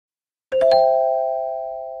We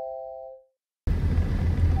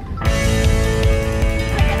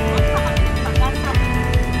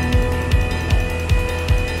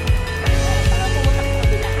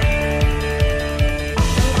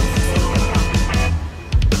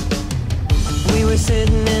were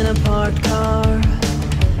sitting in a parked car,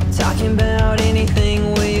 talking about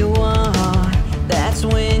anything we want. That's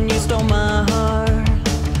when you stole my heart.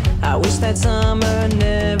 I wish that summer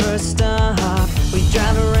never stopped. We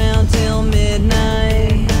drive around till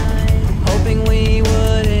midnight, hoping we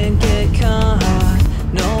wouldn't get caught.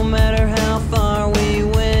 No matter how far we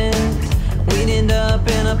went, we'd end up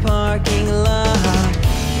in a parking lot.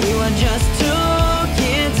 We were just two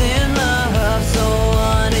kids in love, so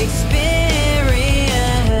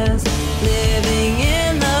unexperienced, living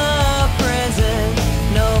in the present,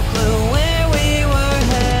 no clue where we were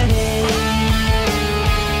headed.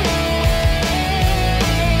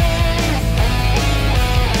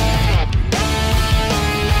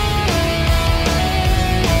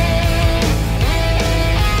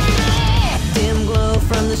 Dim glow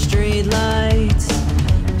from the street lights,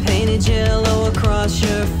 painted yellow across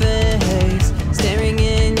your face, staring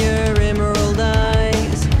in your emerald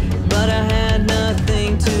eyes, but I had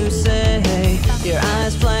nothing to say. Your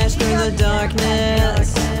eyes flashed through the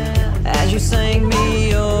darkness as you sang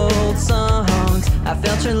me old songs. I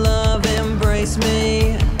felt your love embrace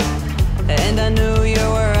me, and I knew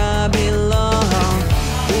you're where I belong.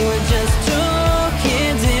 We were just two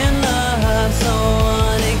kids in love, so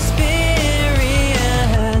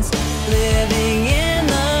unexperienced, living in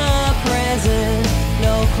the present,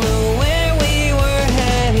 no clue where we were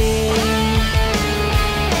headed.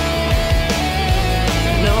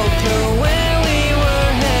 No clue where we were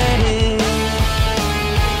headed.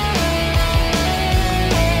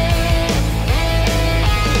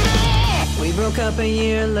 We broke up a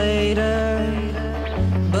year later,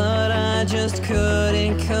 but I just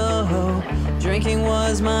couldn't cope. Drinking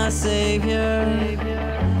was my savior.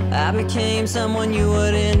 I became someone you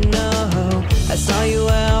wouldn't know. I saw you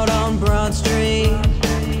out on Broad Street,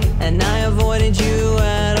 and I avoided you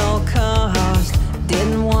at all costs.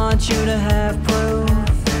 Didn't want you to have proof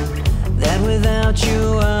that without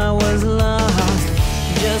you I was lost.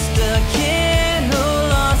 Just a kid who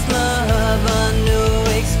lost love, a new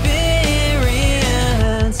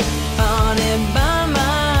experience, haunted by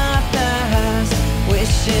my past,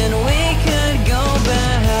 wishing we could go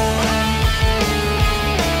back,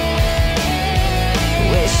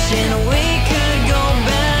 wishing we could go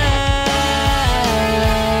back.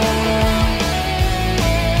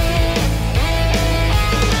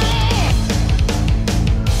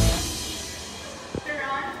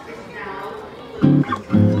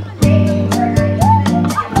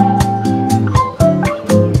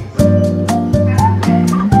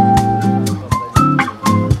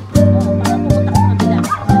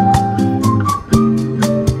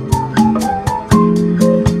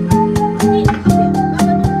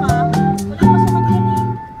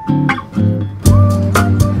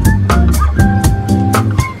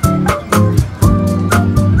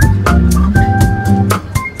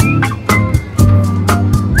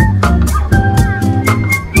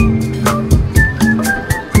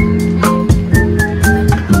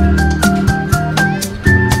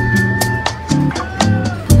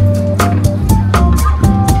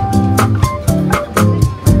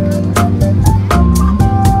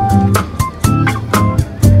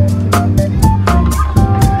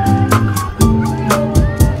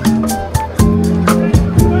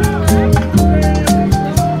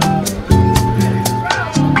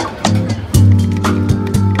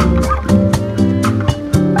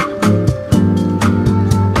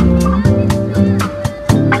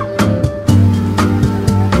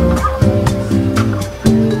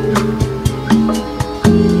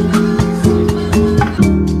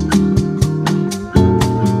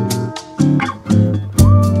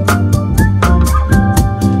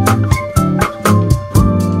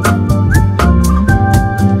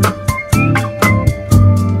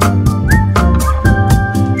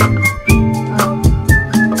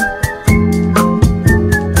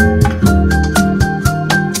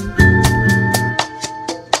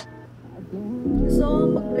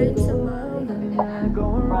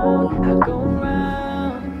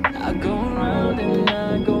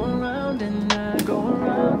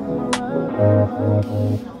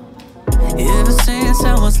 Ever since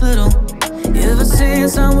I was little, ever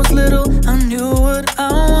since I was little, I knew what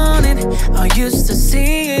I wanted. I used to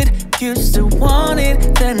see it, used to want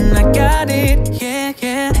it, then I got it, yeah,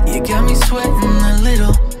 yeah. You got me sweating a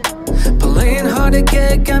little, playing hard to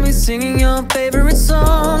get, got me singing your favorite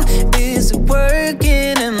song. Is it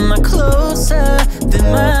working? Am I closer than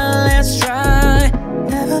my last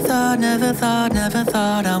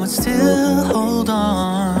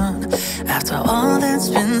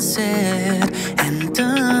said and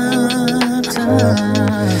done.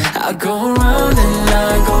 I go round and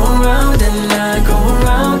I go round and I go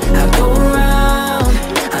round, I go round.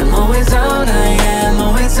 I'm always out, I am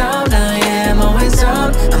always out, I am always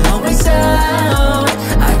out, I'm always out.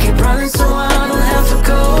 I keep running so I don't have to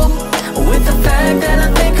go with the fact that I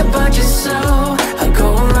think about you so. I go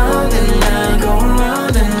round and I go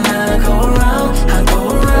round and I go round, I go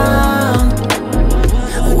round.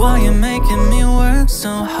 Why you making me work so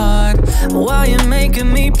hard? Why you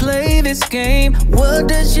making me play this game? What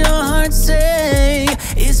does your heart say?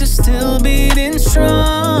 Is it still beating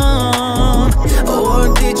strong?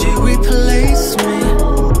 Or did you replace me?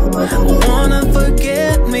 Wanna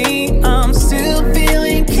forget me? I'm still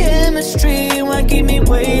feeling chemistry. Why keep me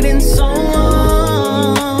waiting so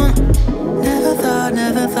long? Never thought,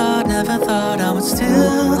 never thought, never thought I would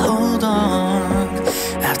still hold on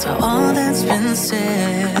after all that's been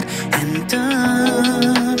said and done.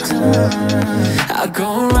 I go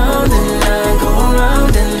round and I go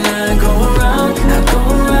round and I go round, I go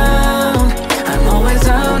round. I'm always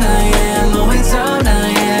out, I am always out, I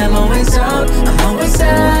am always out, I'm always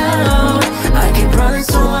out. I keep running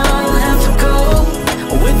so I don't have to go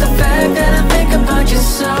with the fact that I think about you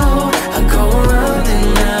so. I go round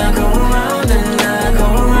and I go round and I go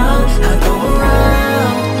round, I go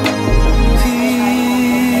round.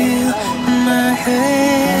 Feel my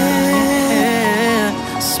head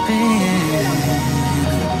spin.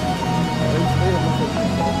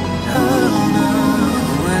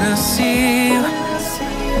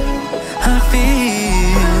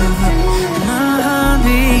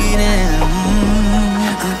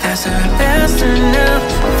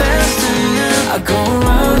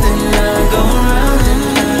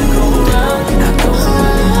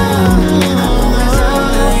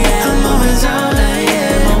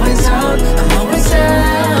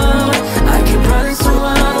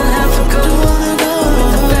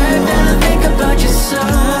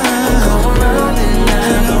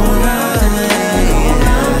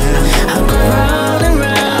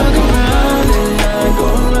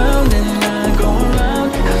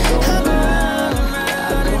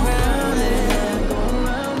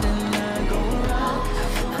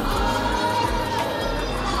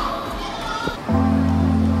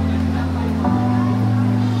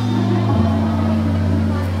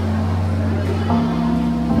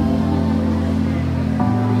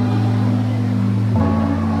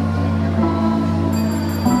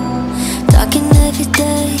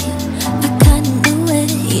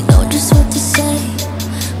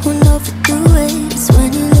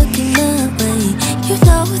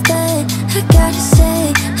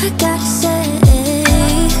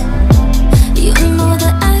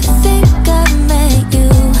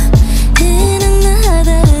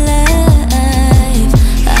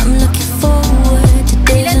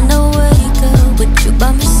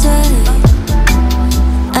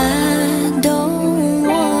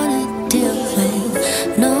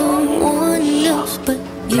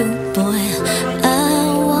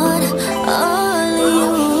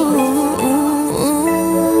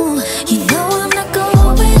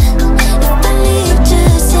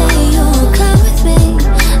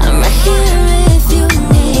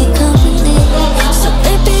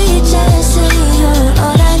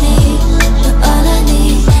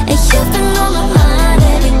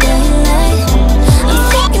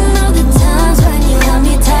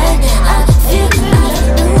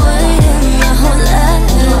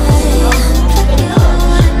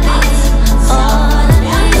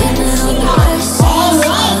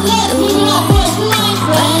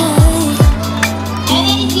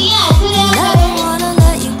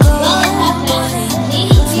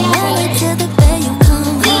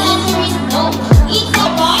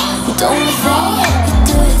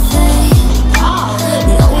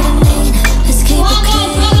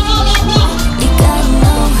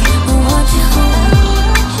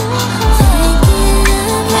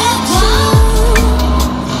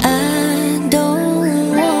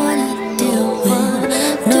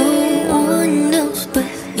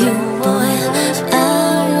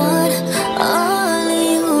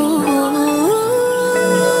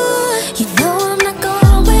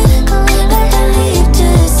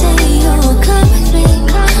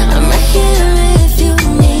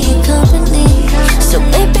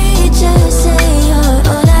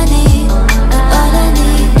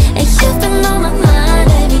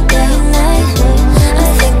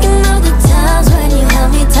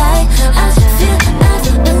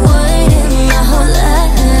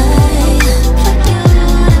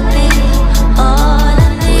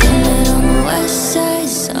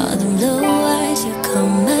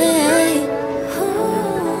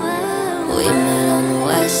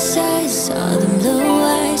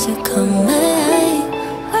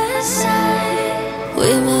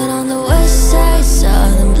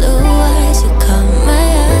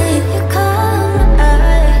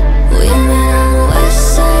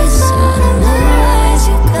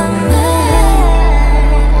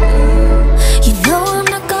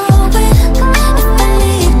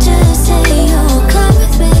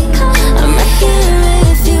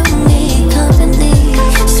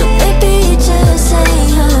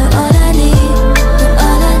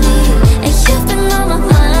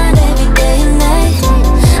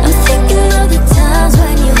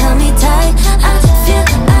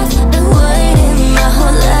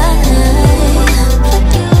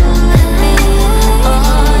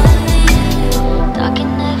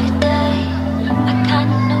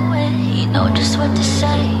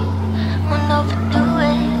 won't overdo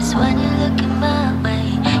it. It's when you're looking my way.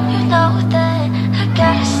 You know that I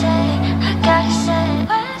gotta say,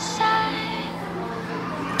 what's that?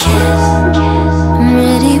 Kiss, I'm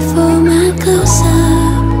ready for my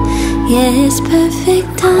close-up. Yeah, it's perfect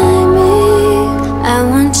timing. I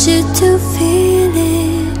want you to feel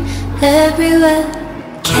it everywhere.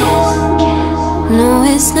 Kiss, no,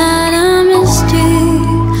 it's not a mystery.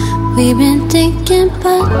 We've been thinking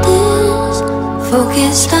about this,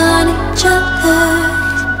 focused on each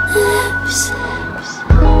other's lips.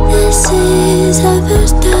 This is our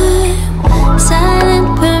first time. Silent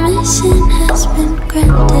permission has been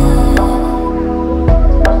granted.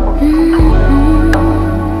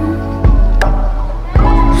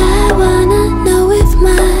 I wanna know if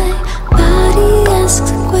my body asks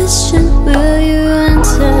a question, will you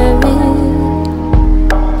answer it?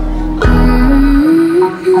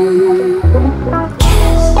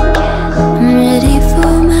 Kiss, I'm ready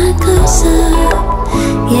for my close-up.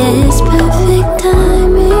 Yeah, it's perfect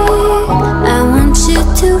timing. I want you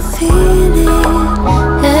to feel it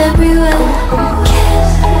everywhere.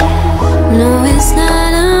 Kiss, no, it's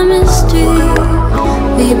not a mystery.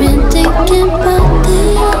 We've been thinking about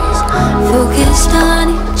this, focused on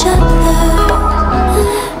each other's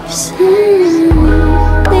lips.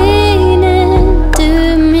 Lean into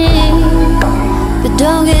me, but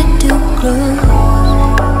don't get too close.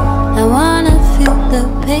 I wanna feel the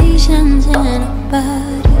patience in our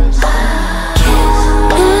bodies.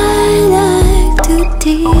 I like to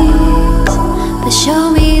tease, but show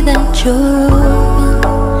me that you're open.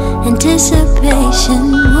 Anticipation,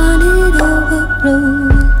 want it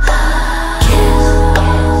overblown.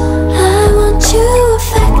 I want you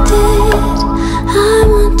affected. I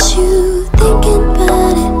want you thinking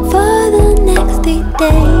about it for the next 3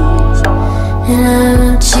 days. And I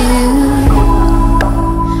want you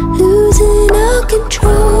losing all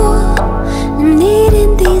control. I'm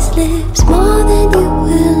needing these lips more than you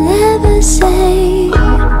will ever say.